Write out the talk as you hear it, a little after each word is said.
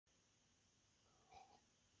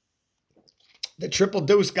The triple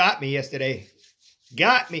deuce got me yesterday.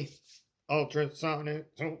 Got me. Ultrasonic,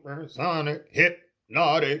 supersonic,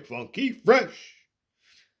 hypnotic, funky, fresh.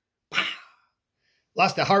 Pow.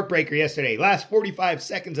 Lost a heartbreaker yesterday. Last 45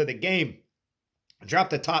 seconds of the game.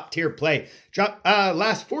 Dropped a top tier play.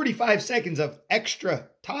 Last 45 seconds of extra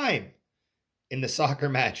time in the soccer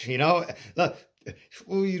match. You know,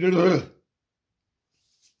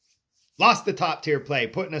 lost the top tier play,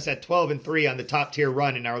 putting us at 12-3 on the top tier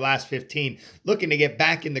run in our last 15. Looking to get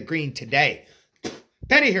back in the green today.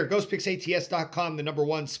 Penny here, GhostPicksATS.com, the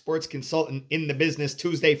 #1 sports consultant in the business.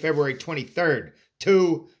 Tuesday, February 23rd,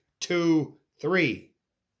 2-2-3.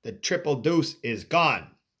 The triple deuce is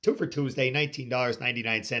gone. 2 for Tuesday,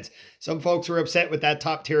 $19.99. Some folks were upset with that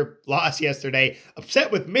top tier loss yesterday.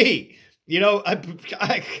 Upset with me. You know, I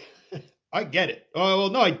get it. Oh, well,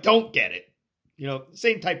 no, I don't get it. You know,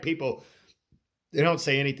 same type people, they don't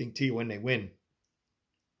say anything to you when they win.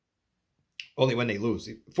 Only when they lose.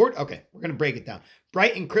 Okay, we're going to break it down.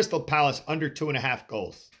 Brighton Crystal Palace under 2.5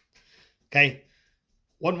 goals. Okay,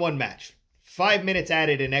 1-1 match. 5 minutes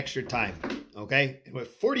added in extra time. Okay, and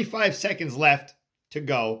with 45 seconds left to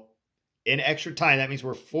go in extra time, that means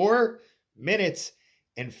we're 4 minutes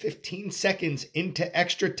and 15 seconds into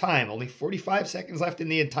extra time. Only 45 seconds left in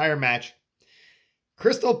the entire match.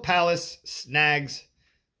 Crystal Palace snags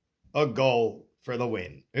a goal for the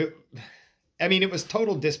win. It was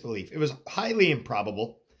total disbelief. It was highly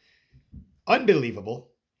improbable, unbelievable.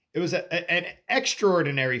 It was an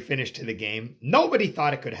extraordinary finish to the game. Nobody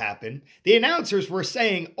thought it could happen. The announcers were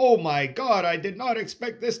saying, "Oh my God, I did not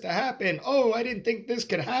expect this to happen. Oh, I didn't think this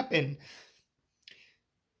could happen."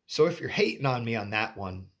 So if you're hating on me on that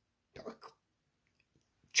one,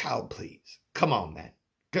 child, please. Come on, man.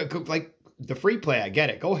 Like the free play, I get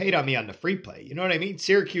it. Go hate on me on the free play. You know what I mean?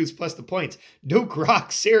 Syracuse plus the points. Duke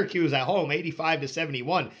rocks Syracuse at home,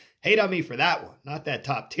 85-71. Hate on me for that one, not that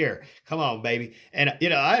top tier. Come on, baby. And, you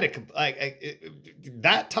know, I had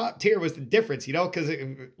that top tier was the difference, you know, because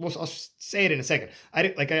I'll say it in a second.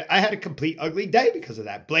 I had a complete ugly day because of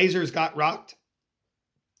that. Blazers got rocked.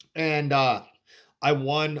 And I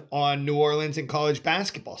won on New Orleans in college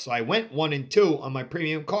basketball. So I went 1-2 on my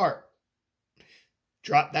premium card.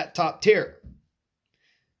 Dropped that top tier.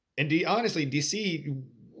 And do you see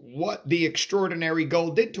what the extraordinary goal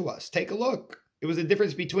did to us? Take a look. It was the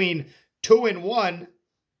difference between 2-1,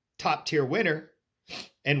 top tier winner,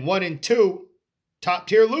 and 1-2, top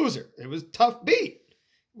tier loser. It was a tough beat. It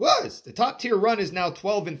was. The top tier run is now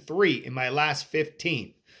 12-3 in my last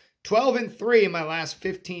 15. 12-3 in my last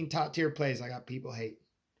 15 top tier plays. I got people hate.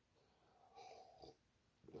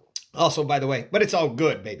 Also, by the way, but it's all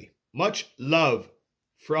good, baby. Much love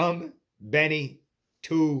from Benny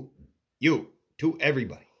to you, to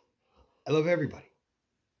everybody. I love everybody.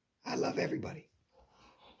 I love everybody.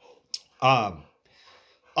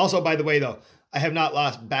 Also, by the way, though, I have not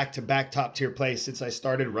lost back-to-back top-tier plays since I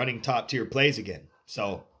started running top-tier plays again.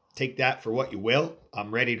 So take that for what you will.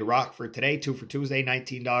 I'm ready to rock for today. 2 for Tuesday,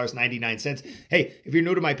 $19.99. Hey, if you're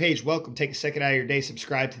new to my page, welcome. Take a second out of your day.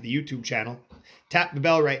 Subscribe to the YouTube channel. Tap the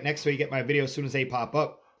bell right next so you get my videos as soon as they pop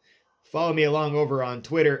up. Follow me along over on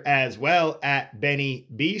Twitter as well at Benny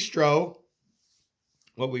Bistro.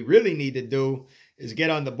 What we really need to do is get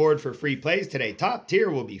on the board for free plays today. Top tier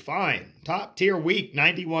will be fine. Top tier week,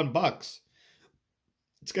 $91.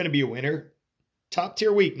 It's going to be a winner. Top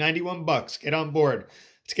tier week, $91. Get on board.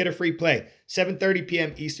 Let's get a free play. 7:30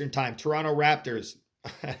 p.m. Eastern Time. Toronto Raptors.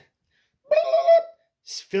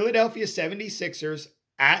 Philadelphia 76ers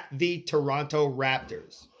at the Toronto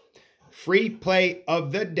Raptors. Free play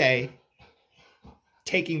of the day.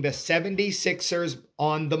 Taking the 76ers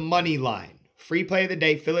on the money line. Free play of the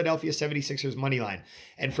day, Philadelphia 76ers money line.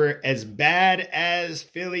 And for as bad as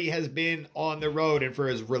Philly has been on the road and for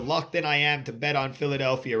as reluctant I am to bet on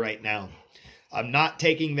Philadelphia right now, I'm not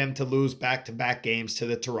taking them to lose back-to-back games to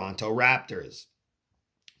the Toronto Raptors.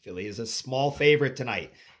 Philly is a small favorite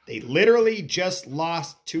tonight. They literally just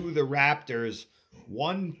lost to the Raptors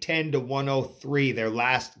 110-103, their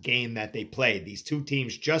last game that they played. These two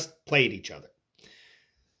teams just played each other.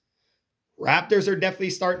 Raptors are definitely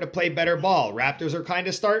starting to play better ball. Raptors are kind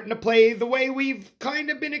of starting to play the way we've kind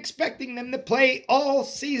of been expecting them to play all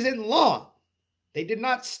season long. They did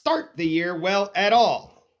not start the year well at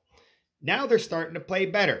all. Now they're starting to play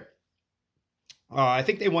better. I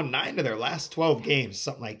think they won 9 of their last 12 games,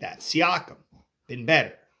 something like that. Siakam, been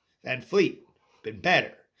better. Van Fleet, been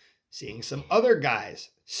better. Seeing some other guys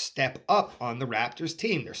step up on the Raptors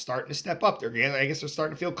team. They're starting to step up. I guess they're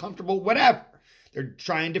starting to feel comfortable, whatever. They're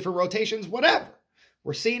trying different rotations, whatever.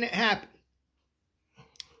 We're seeing it happen.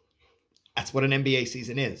 That's what an NBA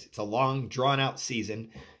season is. It's a long, drawn-out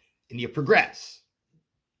season. and you progress.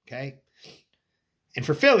 Okay? And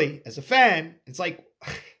for Philly, as a fan, it's like,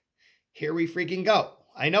 here we freaking go.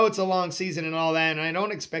 I know it's a long season and all that, and I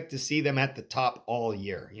don't expect to see them at the top all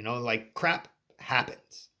year. You know, like crap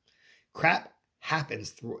happens. Crap happens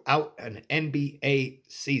throughout an NBA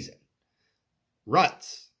season.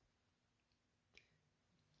 Ruts.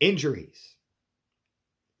 Injuries.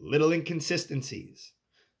 Little inconsistencies.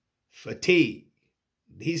 Fatigue.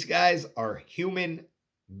 These guys are human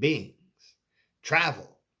beings.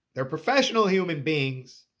 Travel. They're professional human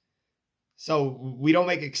beings. So we don't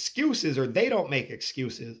make excuses, or they don't make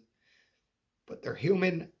excuses, but they're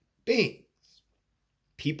human beings.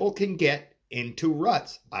 People can get into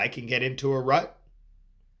ruts. I can get into a rut.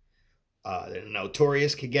 The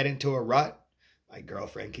Notorious could get into a rut. My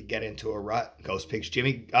girlfriend could get into a rut. Ghost Picks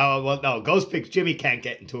Jimmy. Oh, well, no, Ghost Picks Jimmy can't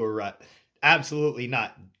get into a rut. Absolutely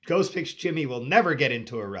not. Ghost Picks Jimmy will never get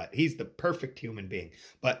into a rut. He's the perfect human being.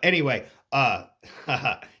 But anyway, all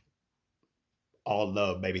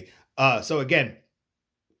love, baby. So again,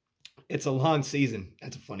 it's a long season.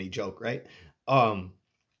 That's a funny joke, right?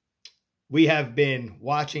 We have been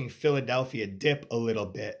watching Philadelphia dip a little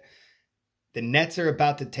bit. The Nets are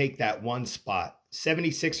about to take that one spot.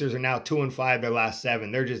 76ers are now 2-5 their last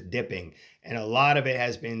 7. They're just dipping. And a lot of it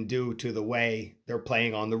has been due to the way they're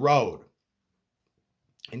playing on the road.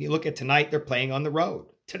 And you look at tonight, they're playing on the road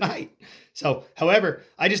tonight. So, however,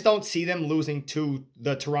 I just don't see them losing to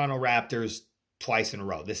the Toronto Raptors twice in a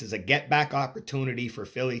row. This is a get-back opportunity for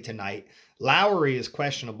Philly tonight. Lowry is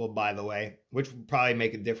questionable, by the way, which will probably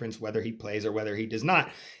make a difference whether he plays or whether he does not.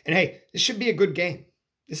 And hey, this should be a good game.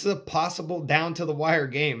 This is a possible down-to-the-wire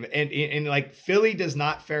game. And like, Philly does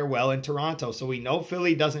not fare well in Toronto, so we know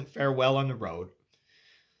Philly doesn't fare well on the road.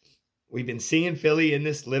 We've been seeing Philly in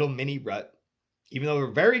this little mini rut. Even though they're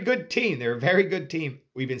a very good team,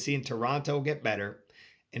 we've been seeing Toronto get better.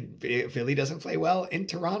 And Philly doesn't play well in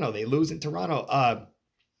Toronto. They lose in Toronto.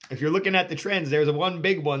 If you're looking at the trends, there's one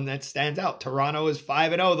big one that stands out. Toronto is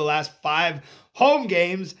 5-0 the last 5 home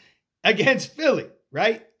games against Philly,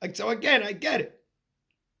 right? Like, so again, I get it.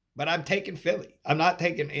 But I'm taking Philly. I'm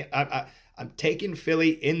taking Philly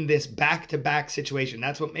in this back-to-back situation.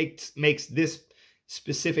 That's what makes this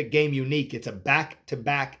specific game unique. It's a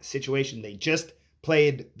back-to-back situation. They just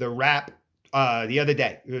played the Rap the other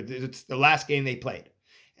day. It's the last game they played.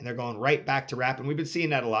 And they're going right back to Rap. And we've been seeing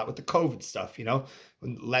that a lot with the COVID stuff, you know,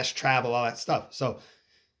 less travel, all that stuff. So,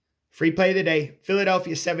 free play today,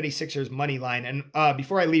 Philadelphia 76ers money line. And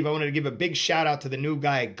before I leave, I wanted to give a big shout out to the new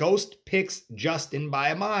guy, Ghost Picks Justin by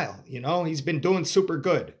a mile. You know, he's been doing super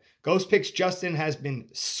good. Ghost Picks Justin has been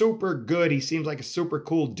super good. He seems like a super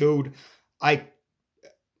cool dude. I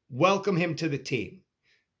welcome him to the team.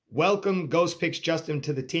 Welcome Ghost Picks Justin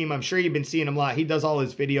to the team. I'm sure you've been seeing him a lot. He does all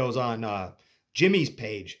his videos on Jimmy's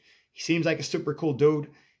page. He seems like a super cool dude.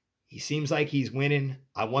 He seems like he's winning.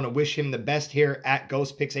 I want to wish him the best here at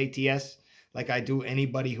Ghost Picks ATS, like I do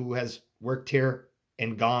anybody who has worked here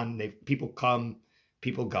and gone. People come,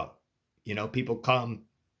 people go. You know, people come,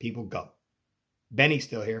 people go. Benny's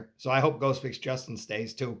still here, so I hope Ghost Picks Justin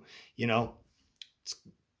stays too. You know, it's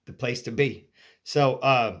the place to be. So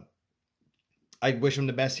I wish him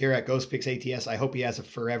the best here at Ghost Picks ATS. I hope he has a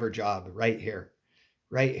forever job right here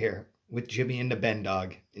with Jimmy and the Ben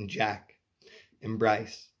Dog and Jack and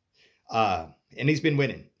Bryce. And he's been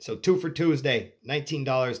winning. So 2 for Tuesday,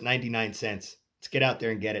 $19.99. Let's get out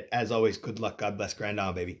there and get it. As always, good luck. God bless. Grind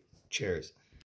on, baby. Cheers.